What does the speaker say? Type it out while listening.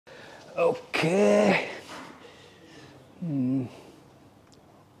Okay.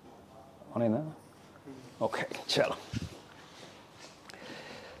 On na? Okay, chalo.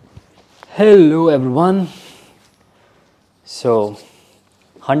 Hello everyone. So,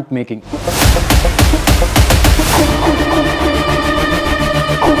 hunt making.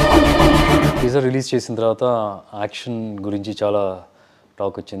 Teaser release చేసిన తర్వాత action గురించి చాలా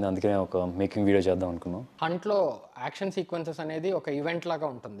talk వచ్చింది, అందుకనే ఒక మేకింగ్ వీడియో చేద్దాం అనుకున్నాం. హంట్లో యాక్షన్ సీక్వెన్సెస్ అనేది ఒక ఈవెంట్ లాగా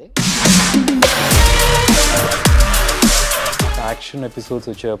ఉంటుంది. యాక్షన్ ఎపిసోడ్స్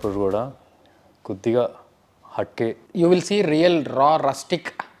వచ్చేటప్పుడు కూడా కొద్దిగా hatke. You will see real రా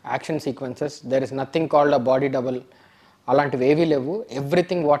rustic action sequences. There is nothing called a body double. అలాంటివి ఏవీ లేవు.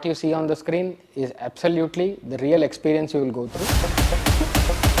 Everything what you see on the screen is absolutely the real experience you will go through.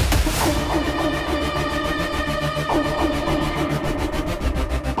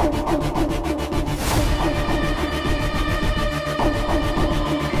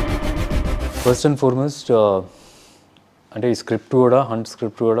 First and foremost అంటే ఈ script కూడా, hunt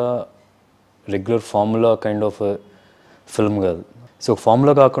script కూడా regular formula kind of film కాదు. So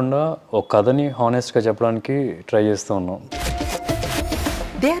formula కాకుండా ఒక కథని హానెస్ట్గా చెప్పడానికి ట్రై చేస్తూ ఉన్నాం.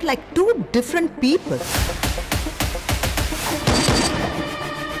 They are like two different people.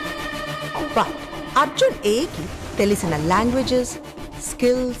 But Arjun A ki telisina languages,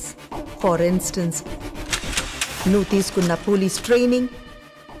 skills, for instance, nu తీసుకున్న police training,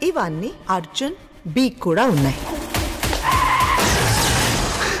 ఇవన్నీ అర్జున్ బి కూడా ఉన్నాయి.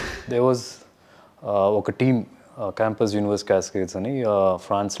 దే వాజ్ ఒక టీమ్, క్యాంపస్ యూనివర్స్ క్యాస్కేడ్స్ అని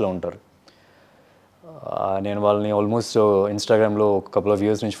ఫ్రాన్స్లో ఉంటారు. నేను వాళ్ళని ఆల్మోస్ట్ ఇన్స్టాగ్రామ్లో ఒక కపుల్ ఆఫ్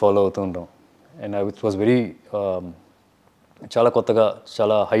ఇయర్స్ నుంచి ఫాలో అవుతూ ఉంటాం. అండ్ ఇట్ వాజ్ వెరీ చాలా కొత్తగా,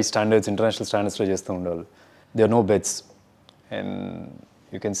 చాలా హై స్టాండర్డ్స్, ఇంటర్నేషనల్ స్టాండర్డ్స్లో చేస్తూ ఉండేవాళ్ళు. They are no beds. And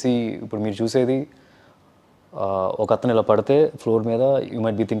you can see, ఇప్పుడు మీరు చూసేది ఒక అతను ఇలా పడితే ఫ్లోర్ మీద, you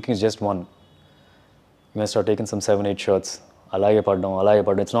might be thinking just one, you might start taking some 7-8 shots. అలాగే పడ్డం.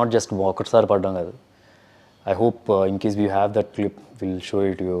 ఇట్స్ నాట్ జస్ట్ ఒకటిసారి పడ్డం కాదు. I hope in case we have that clip will show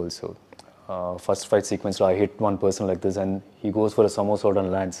it you also. First fight సీక్వెన్స్లో I hit one person like this and he goes for a samosa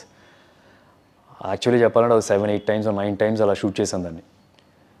and lands. Actually చెప్పాలంటే అది 7-8 times or 9 times అలా shoot చేసాను దాన్ని.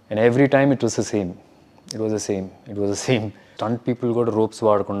 And every time it was the same. Stunt people కూడా ropes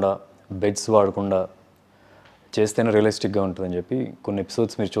వాడకుండా, beds వాడకుండా చేస్తేనే రియలిస్టిక్గా ఉంటుందని చెప్పి కొన్ని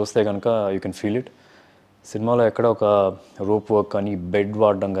ఎపిసోడ్స్ మీరు చూస్తే కనుక యూ కెన్ ఫీల్ ఇట్. సినిమాలో ఎక్కడ ఒక రోప్ వర్క్ కానీ, బెడ్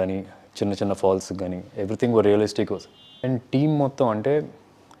వాడడం కానీ, చిన్న చిన్న ఫాల్స్ కానీ, everything were realistic was. And team మొత్తం అంటే,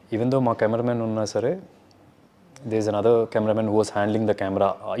 ఈవెన్ దో మా కెమెరామెన్ ఉన్నా సరే, there is another cameraman who was handling the camera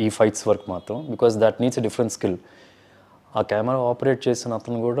ఈ ఫైట్స్ వర్క్ మాత్రం, because that needs a different skill. ఆ కెమెరా ఆపరేట్ చేసిన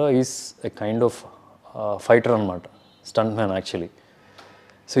అతను కూడా is a kind of fighter అనమాట, stunt man actually.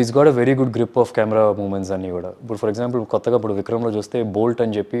 So is got a very good grip of camera moments అన్నీ కూడా. ఇప్పుడు ఫర్ ఎగ్జాంపుల్ కొత్తగా ఇప్పుడు విక్రమ్లో చూస్తే బోల్ట్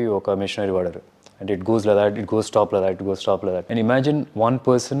అని చెప్పి ఒక మెషినరీ వాడారు. And it goes like that, it goes stop like that. And imagine one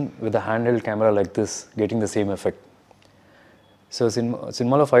person with a hand held camera like this getting the same effect. So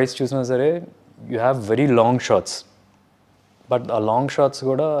సినిమాలో ఫైట్స్ చూసినా సరే you have very long shots, but ఆ long shots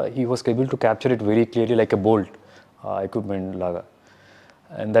కూడా he was able to capture it very clearly like a bolt equipment లాగా.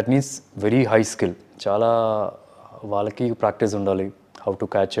 And that needs very high skill. చాలా వాళ్ళకి practice ఉండాలి, how to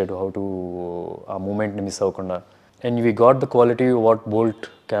catch it, how to ఆ మూమెంట్ని miss అవ్వకుండా. And we got the quality what bolt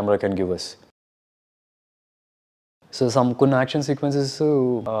camera can give us. So కొన్ని action sequences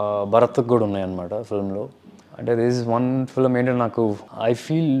భరత్కి కూడా ఉన్నాయన్నమాట ఫిల్మ్లో. అంటే దిస్ ఇస్ వన్ ఫిల్మ్ ఏంటంటే, నాకు I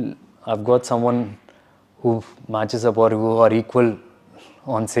feel I've got some one who matches up or who are equal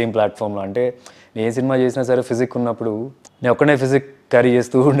on same ప్లాట్ఫామ్లో. అంటే నేను ఏ cinema చేసినా సరే ఫిజిక్ ఉన్నప్పుడు నేను ఒక్కనే ఫిజిక్ క్యారీ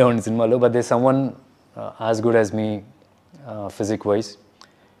చేస్తూ ఉండేవాడిని సినిమాలో. But they some one as good as me physique wise.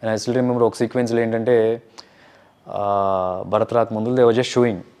 And I still remember ఒక సీక్వెన్స్లో ఏంటంటే, భరత్ రాక్ ముందు దే వాజ్ జస్ట్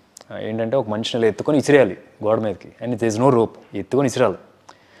షోయింగ్ ఏంటంటే, ఒక మనిషిని ఎత్తుకొని ఇసిరేయాలి గోడ మీదకి. And it is no rope, ఎత్తుకొని ఇసిరాలి.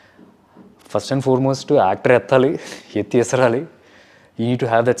 ఫస్ట్ అండ్ ఫార్మోస్ట్ యాక్టర్ ఎత్తి ఇసరాలి. You need to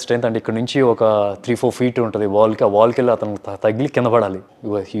have that strength. అంటే ఇక్కడ నుంచి ఒక 3-4 feet ఉంటుంది వాల్కి. ఆ వాల్కి వెళ్ళి అతను తగిలి కింద పడాలి.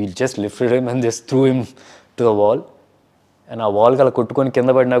 He just lifted him and just through him to the wall. And ఆ వాల్కి అలా కొట్టుకొని కింద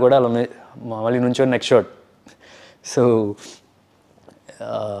పడినా కూడా అలా మళ్ళీ నుంచొని next shot. So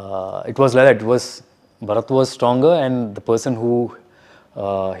it was like that. It was Bharath was stronger, and the person who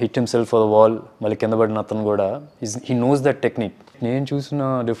hit himself for the wall, mali kinda padina athanu kuda, he knows that technique. Nenu chusina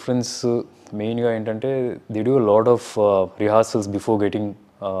difference main ga entante, they do a lot of rehearsals before getting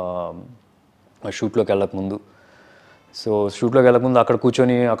a shoot loki ellak mundu. So షూట్లోకి వెళ్ళకముందు అక్కడ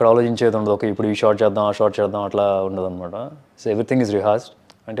కూర్చొని అక్కడ ఆలోచించేది ఉండదు. Okay ఇప్పుడు ఈ shot చేద్దాం, ఆ shot చేద్దాం, అట్లా ఉండదు అనమాట. So everything is రిహార్స్డ్.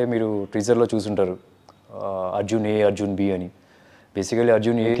 అంటే మీరు టీజర్లో చూసుంటారు అర్జున్ ఏ, అర్జున్ బి అని. బేసికలీ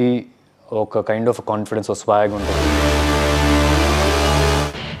అర్జున్ ఏకి ఒక కైండ్ ఆఫ్ కాన్ఫిడెన్స్, ఒక స్వాగ్ ఉంటుంది.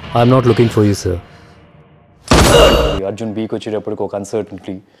 I'm not looking for you sir. Arjun బీకి వచ్చేటప్పటికి ఒక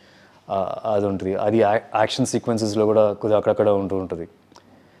అన్సర్టనిటీ అది ఉంటుంది. అది యాక్షన్ సీక్వెన్సెస్లో కూడా కొద్దిగా అక్కడక్కడ ఉంటుంది.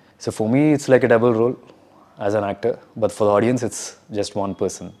 So for me it's like a double role as an actor, but for the audience it's just one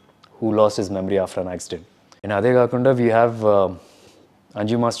person who lost his memory after an accident. And అదే కాకుండా వీ హ్యావ్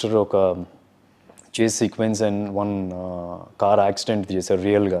అంజీ మాస్టర్ ఒక చేస్ sequence and one car accident చేశారు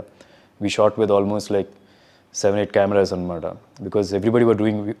రియల్గా. We shot with almost like 7-8 cameras అనమాట. Because everybody were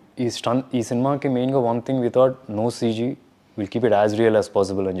doing ఈ సినిమాకి మెయిన్గా one thing we thought no CG, will keep it as real as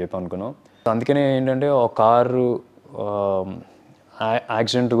possible అని చెప్పి అనుకున్నాం. అందుకనే ఏంటంటే ఒక కారు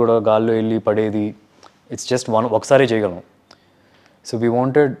యాక్సిడెంట్ కూడా గాల్లో వెళ్ళి పడేది ఇట్స్ జస్ట్ ఒకసారి చేయగలం. So we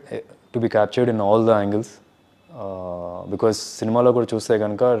wanted to be captured in all the angles. Because సినిమాలో కూడా చూస్తే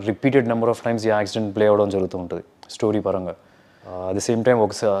కనుక రిపీటెడ్ నెంబర్ ఆఫ్ టైమ్స్ ఈ యాక్సిడెంట్ ప్లే అవ్వడం జరుగుతూ ఉంటుంది స్టోరీ పరంగా. అట్ ద సేమ్ టైం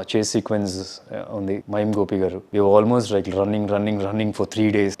ఒక చేస్ సీక్వెన్స్ ఉంది మహిమ్ గోపి గారు. You almost like running for 3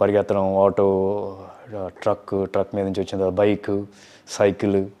 days. పరిగెత్తడం, ఆటో, ట్రక్ మీద నుంచి వచ్చిన bike,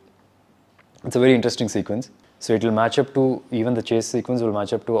 cycle. It's a very interesting sequence. So it will match up to, even the chase sequence will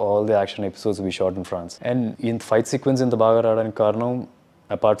match up to all the action episodes we shot in France. And in fight sequence in the baga radaniki karanam,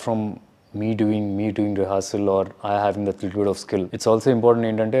 apart from me doing rehearsal or I having that little bit of skill, it's also important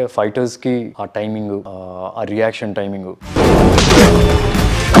ఏంటంటే fighters ki ఆ timing, ఆ reaction timing.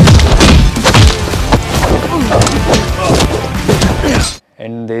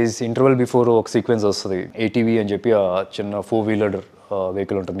 And there is interval before ఒక sequence వస్తుంది. ATV అని చెప్పి ఆ చిన్న 4-wheeler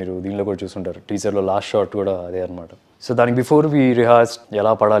vehicle ఉంటుంది, మీరు దీనిలో కూడా చూస్తుంటారు. టీజర్లో లాస్ట్ షాట్ కూడా అదే అనమాట. సో దానికి బిఫోర్ వీ రిహార్స్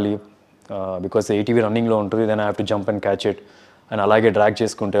ఎలా పడాలి, బికాస్ ATV రన్నింగ్లో ఉంటుంది. Then I have to jump and catch it and అలాగే డ్రాగ్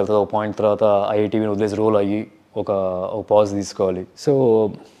చేసుకుంటే వెళ్తుంది. ఒక పాయింట్ తర్వాత ఆ ATVని వదిలేసి రోల్ అయ్యి ఒక పాజ్ తీసుకోవాలి. సో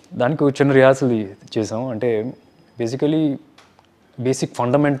దానికి ఒక చిన్న రిహార్సల్ చేసాం. అంటే బేసికలీ బేసిక్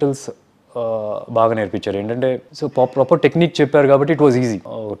ఫండమెంటల్స్ బాగా నేర్పించారు. ఏంటంటే సో ప్రాపర్ టెక్నిక్ చెప్పారు కాబట్టి ఇట్ వాజ్ ఈజీ.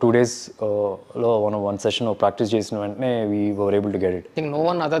 2 days లో వన్ సెషన్ ప్రాక్టీస్ చేసిన వెంటనే we were able to get it. I think no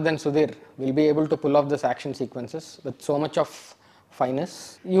one other than Sudheer will be able to pull off this action sequences with so much of finesse.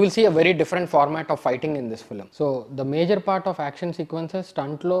 You will see a very different format of fighting in this film. So the major part of action sequences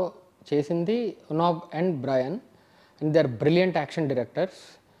stunt lo chesindi Unab and Brian, and they are brilliant action directors.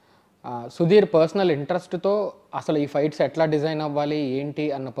 Sudheer personal ఇంట్రెస్ట్తో అసలు ఈ fights ఎట్లా design అవ్వాలి ఏంటి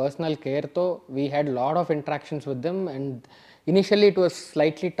అన్న personal కేర్తో we had lot of interactions with them. And initially it was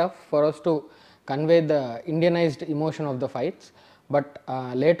slightly tough for us to convey the Indianised emotion of the fights. But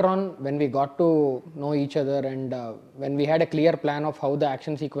later on when we got to know each other and when we had a clear plan of how the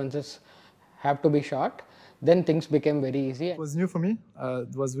action sequences have to be shot, then things became very easy. It was new for me.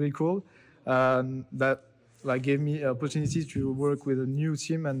 It was very cool. That like gave me opportunity to work with a new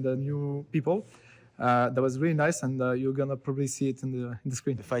team and new people. That was really nice, and you're gonna probably see it in the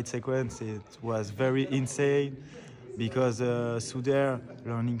screen. The fight sequence, it was very insane because Sudheer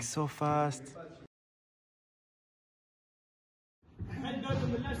learning so fast. Head back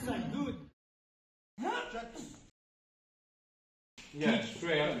on the left side, good. Yeah,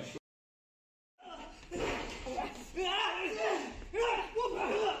 straight up.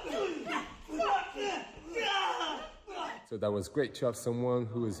 So that was great to have someone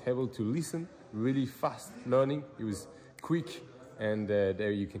who was able to listen really fast learning. He was quick, and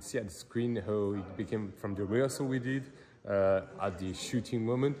there you can see at the screen how it became from the rehearsal we did at the shooting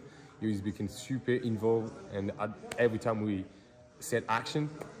moment. He became super involved, and every time we said action,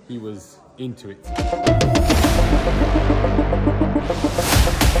 he was into it.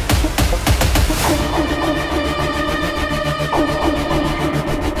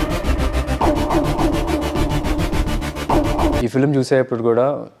 ఈ film చూసేటప్పుడు కూడా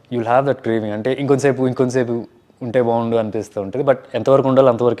you'll have that craving. అంటే ఇంకొంతసేపు ఉంటే బాగుండు అనిపిస్తూ ఉంటుంది. But ఎంతవరకు ఉండాలి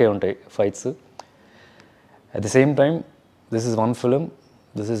అంతవరకే ఉంటాయి fights. At the same time this is one film.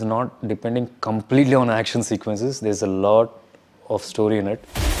 This is not depending completely on action sequences. This is a lot of story in it.